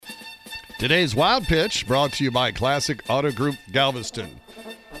Today's Wild Pitch brought to you by Classic Auto Group Galveston.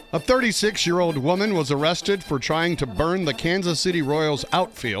 A 36-year-old woman was arrested for trying to burn the Kansas City Royals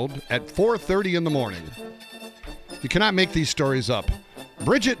outfield at 4:30 in the morning. You cannot make these stories up.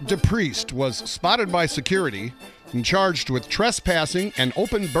 Bridget DePriest was spotted by security and charged with trespassing and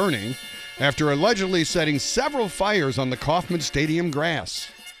open burning after allegedly setting several fires on the Kauffman Stadium grass.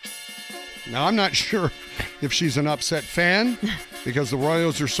 Now, I'm not sure if she's an upset fan because the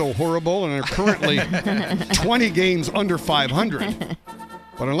Royals are so horrible and are currently 20 games under 500.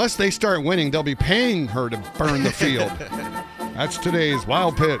 But unless they start winning, they'll be paying her to burn the field. That's today's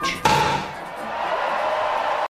Wild Pitch.